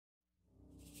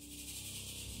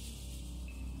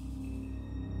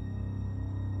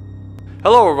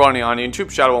Hello everybody on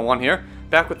YouTube, Shadow11 here,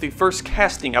 back with the first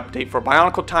casting update for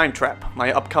Bionicle Time Trap,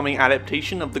 my upcoming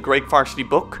adaptation of the Greg Varsity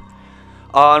book.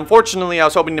 Unfortunately, I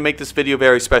was hoping to make this video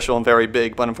very special and very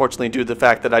big, but unfortunately due to the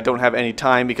fact that I don't have any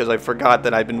time because I forgot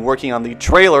that I've been working on the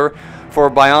trailer for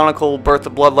Bionicle Birth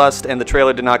of Bloodlust, and the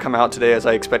trailer did not come out today as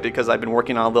I expected because I've been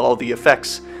working on all the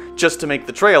effects just to make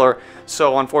the trailer,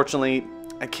 so unfortunately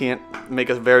I can't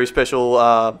make a very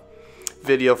special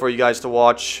video for you guys to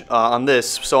watch on this.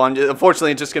 So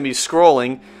unfortunately it's just going to be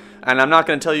scrolling, and I'm not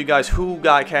going to tell you guys who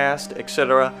got cast,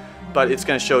 etc., but it's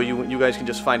going to show you. You guys can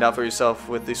just find out for yourself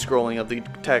with the scrolling of the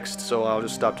text, so I'll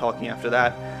just stop talking after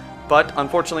that. But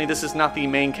unfortunately this is not the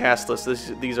main cast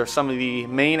list. These are some of the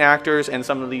main actors and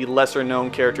some of the lesser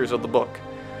known characters of the book.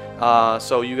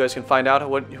 So you guys can find out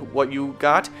what you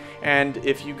got, and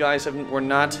if you guys were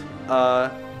not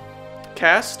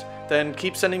cast, then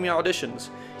keep sending me auditions.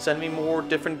 Send me more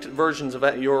different versions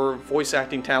of your voice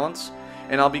acting talents,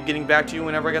 and I'll be getting back to you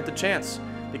whenever I get the chance.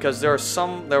 Because there were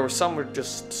some were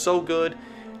just so good,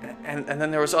 and then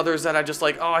there was others that I just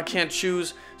like, oh, I can't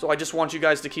choose. So I just want you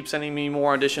guys to keep sending me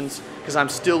more auditions, because I'm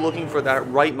still looking for that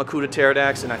right Makuta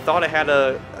Teridax, and I thought I had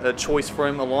a choice for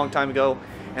him a long time ago,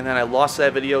 and then I lost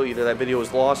that video. Either that video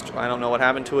was lost, or I don't know what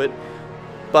happened to it.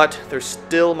 But there's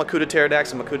still Makuta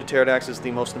Teridax, and Makuta Teridax is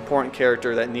the most important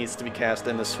character that needs to be cast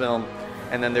in this film.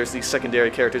 And then there's these secondary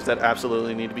characters that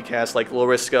absolutely need to be cast, like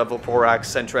Lariska, Voporak,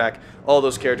 Sentrakh. All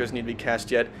those characters need to be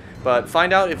cast yet. But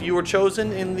find out if you were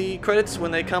chosen in the credits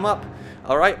when they come up.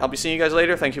 Alright, I'll be seeing you guys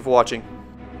later. Thank you for watching.